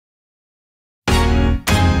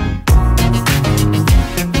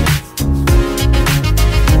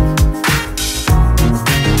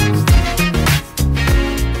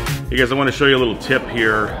guys, I want to show you a little tip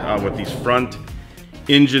here with these front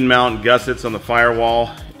engine mount gussets on the firewall.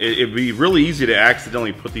 It'd be really easy to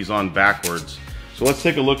accidentally put these on backwards. So let's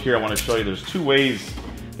take a look here. I want to show you there's two ways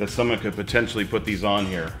that someone could potentially put these on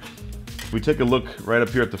here. If we take a look right up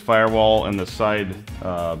here at the firewall and the side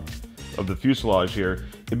of the fuselage here,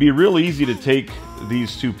 it'd be real easy to take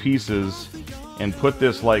these two pieces and put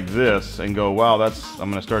this like this and go, wow, I'm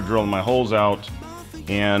gonna start drilling my holes out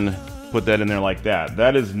and put that in there like that.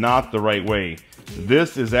 That is not the right way.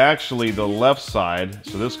 This is actually the left side,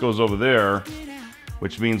 so this goes over there,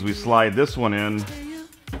 which means we slide this one in.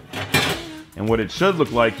 And what it should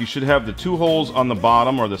look like, you should have the 2 holes on the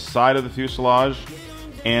bottom or the side of the fuselage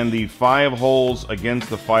and the 5 holes against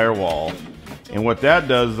the firewall. And what that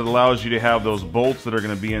does, it allows you to have those bolts that are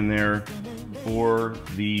going to be in there for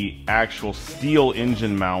the actual steel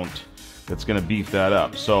engine mount that's going to beef that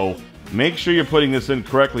up. So make sure you're putting this in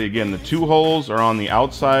correctly. Again, the 2 holes are on the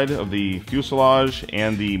outside of the fuselage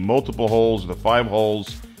and the multiple holes, the 5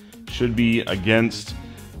 holes, should be against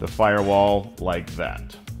the firewall like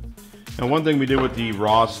that. Now, one thing we did with the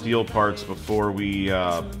raw steel parts before we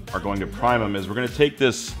are going to prime them is we're going to take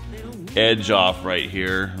this edge off right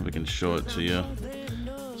here. We can show it to you.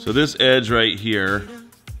 So this edge right here,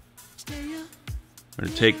 we're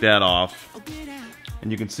going to take that off.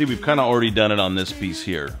 And you can see we've kind of already done it on this piece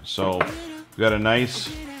here. So we've got a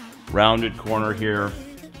nice rounded corner here.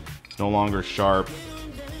 It's no longer sharp.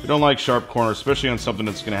 We don't like sharp corners, especially on something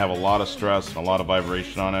that's going to have a lot of stress and a lot of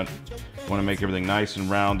vibration on it. We want to make everything nice and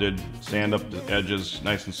rounded, sand up the edges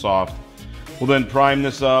nice and soft. We'll then prime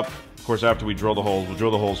this up. Of course, after we drill the holes, we'll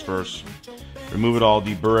drill the holes first. Remove it all,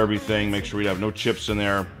 deburr everything, make sure we have no chips in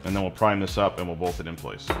there, and then we'll prime this up and we'll bolt it in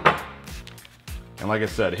place. And like I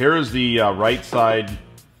said, here is the right side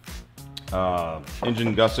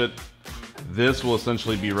engine gusset. This will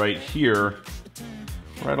essentially be right here,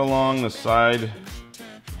 right along the side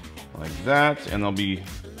like that, and there'll be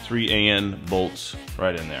 3 AN bolts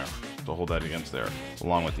right in there to hold that against there,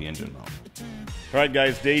 along with the engine mount. All right,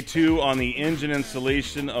 guys, day 2 on the engine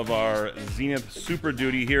installation of our Zenith Super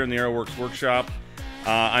Duty here in the Aeroworks workshop.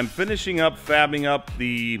 I'm finishing up fabbing up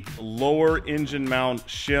the lower engine mount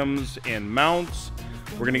shims and mounts.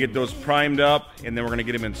 We're gonna get those primed up and then we're gonna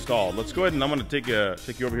get them installed. Let's go ahead and I'm gonna take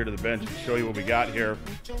you over here to the bench and show you what we got here.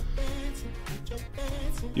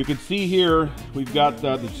 You can see here we've got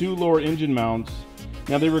the 2 lower engine mounts.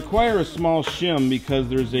 Now they require a small shim because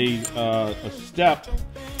there's a step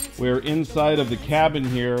where inside of the cabin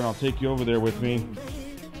here, and I'll take you over there with me,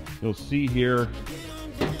 you'll see here,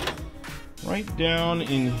 right down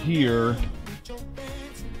in here,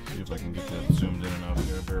 see if I can get that zoomed in enough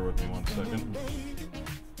here, bear with me 1 second.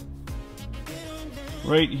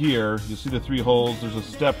 Right here, you see the 3 holes, there's a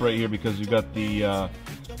step right here because you've got the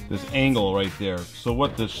this angle right there. So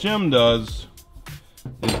what the shim does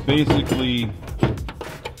is basically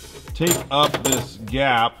take up this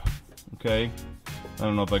gap, okay? I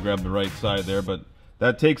don't know if I grabbed the right side there, but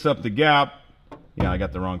that takes up the gap. Yeah, I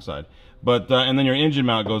got the wrong side. But and then your engine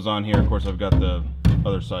mount goes on here. Of course, I've got the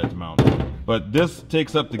other side to mount. But this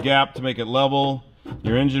takes up the gap to make it level.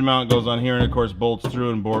 Your engine mount goes on here and of course bolts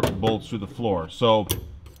through and bolts through the floor. So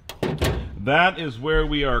that is where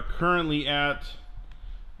we are currently at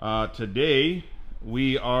today.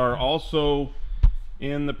 We are also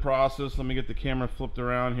in the process, let me get the camera flipped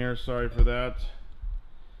around here, sorry for that.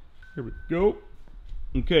 Here we go.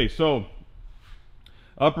 Okay, so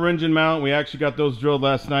upper engine mount, we actually got those drilled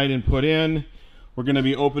last night and put in. We're going to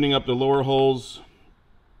be opening up the lower holes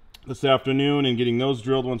this afternoon and getting those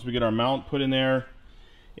drilled once we get our mount put in there.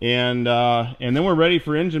 And then we're ready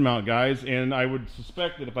for engine mount, guys. And I would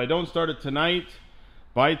suspect that if I don't start it tonight,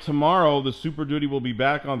 by tomorrow the Super Duty will be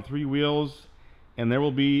back on 3 wheels and there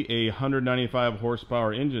will be a 195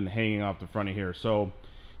 horsepower engine hanging off the front of here. So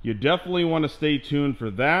you definitely want to stay tuned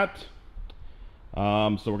for that.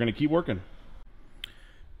 So we're going to keep working.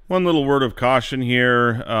 One little word of caution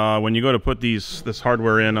here. When you go to put this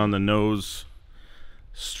hardware in on the nose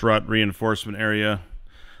strut reinforcement area,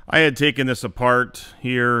 I had taken this apart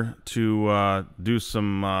here to do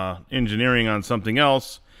some engineering on something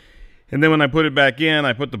else. And then when I put it back in,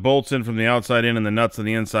 I put the bolts in from the outside in and the nuts on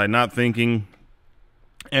the inside, not thinking.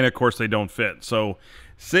 And of course they don't fit. So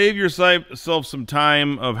save yourself some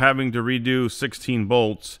time of having to redo 16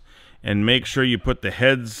 bolts and make sure you put the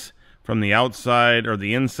heads from the outside or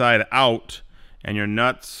the inside out and your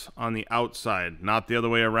nuts on the outside, not the other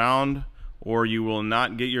way around, or you will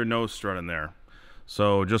not get your nose strut in there.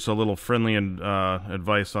 So just a little friendly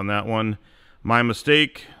advice on that one. My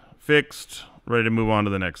mistake, fixed, ready to move on to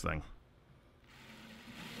the next thing.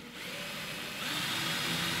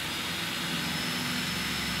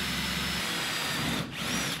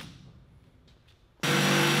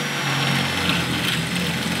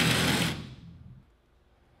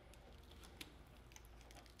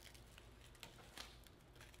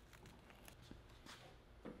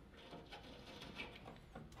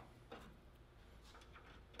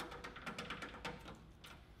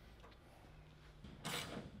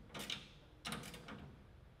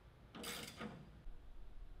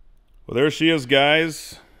 Well, there she is,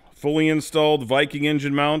 guys. Fully installed Viking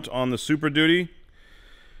engine mount on the Super Duty.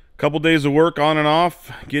 Couple days of work on and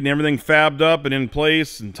off, getting everything fabbed up and in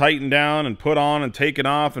place and tightened down and put on and taken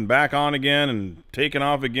off and back on again and taken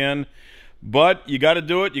off again. But you got to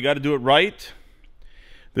do it. You got to do it right.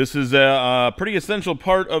 This is a pretty essential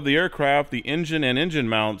part of the aircraft, the engine and engine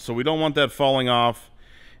mount, so we don't want that falling off,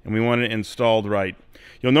 and we want it installed right.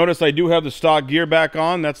 You'll notice I do have the stock gear back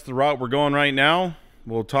on. That's the route we're going right now.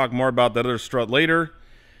 We'll talk more about that other strut later,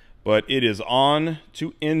 but it is on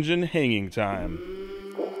to engine hanging time.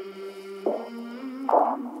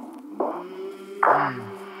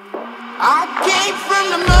 I came from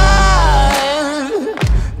the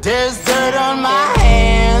mud, there's dirt on my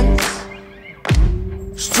hands.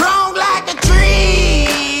 Strong like a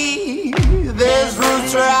tree, there's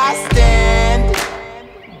roots where I stand.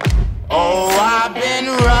 Oh, I've been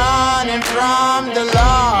running from the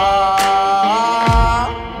law.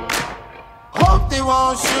 Hope they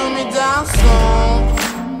won't shoot me down soon.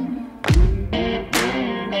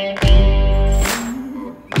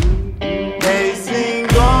 They sing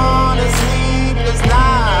on a sleepless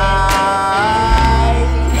night,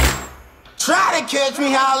 try to catch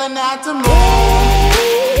me howling at the moon.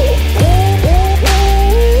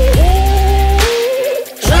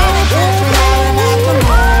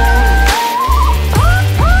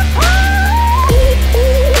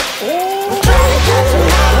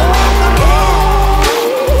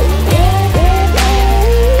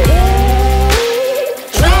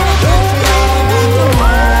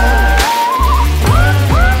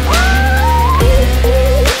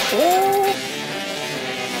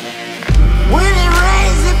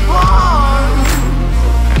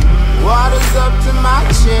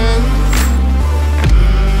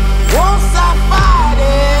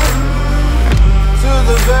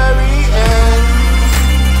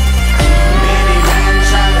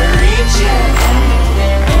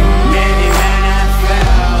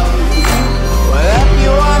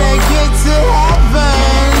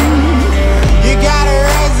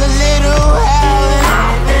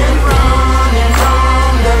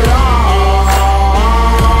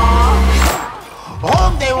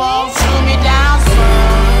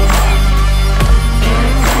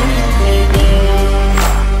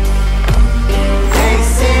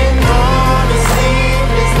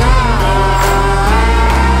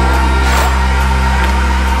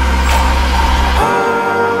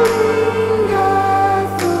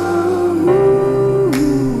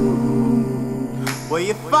 Will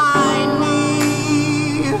you find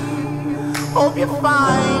me? Hope you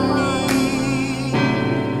find me.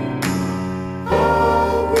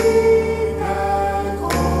 I'll be back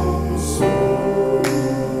home soon.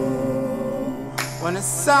 When the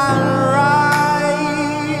sunrise,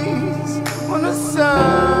 when the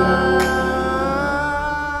sun.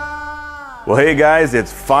 Well, hey guys,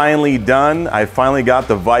 it's finally done. I finally got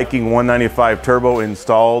the Viking 195 Turbo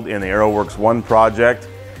installed in the Aeroworks 1 project.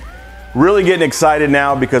 Really getting excited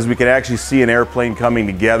now because we can actually see an airplane coming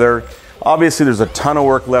together. Obviously there's a ton of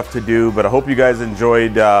work left to do, but I hope you guys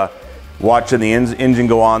enjoyed watching the engine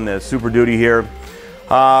go on the Super Duty here.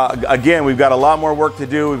 Again, we've got a lot more work to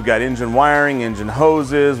do. We've got engine wiring, engine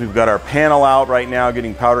hoses. We've got our panel out right now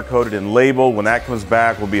getting powder coated and labeled. When that comes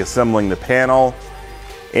back, we'll be assembling the panel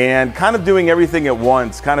and kind of doing everything at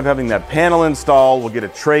once, kind of having that panel installed. We'll get a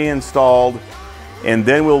tray installed, and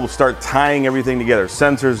then we'll start tying everything together.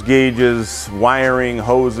 Sensors, gauges, wiring,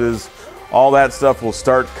 hoses, all that stuff will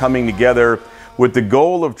start coming together with the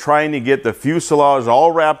goal of trying to get the fuselage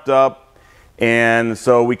all wrapped up, and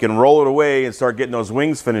so we can roll it away and start getting those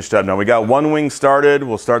wings finished up. Now we got one wing started,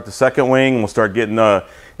 we'll start the second wing, and we'll start getting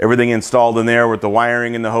everything installed in there with the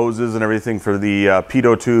wiring and the hoses and everything for the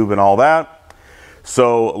pitot tube and all that.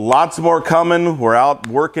 So lots more coming. We're out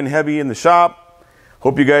working heavy in the shop.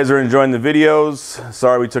 Hope you guys are enjoying the videos.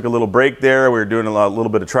 Sorry we took a little break there. We were doing a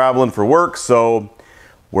little bit of traveling for work, so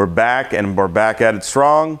we're back, and we're back at it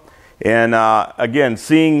strong. And again,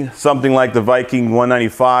 seeing something like the Viking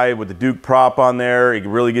 195 with the Duke prop on there, it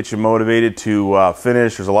really gets you motivated to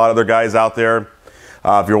finish. There's a lot of other guys out there.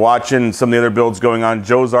 If you're watching some of the other builds going on,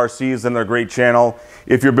 Joe's RC is another great channel.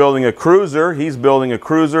 If you're building a cruiser, he's building a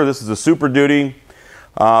cruiser. This is a Super Duty.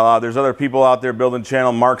 There's other people out there building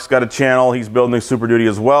channel. Mark's got a channel. He's building a Super Duty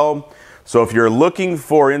as well. So if you're looking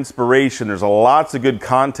for inspiration, there's lots of good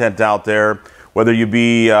content out there, whether you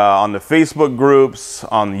be on the Facebook groups,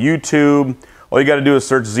 on YouTube. All you got to do is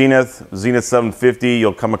search Zenith 750.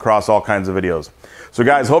 You'll come across all kinds of videos. So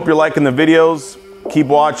guys, hope you're liking the videos. Keep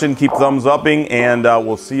watching, keep thumbs upping, and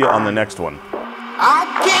we'll see you on the next one. I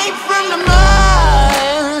came from the mud.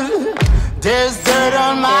 There's dirt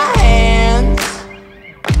on my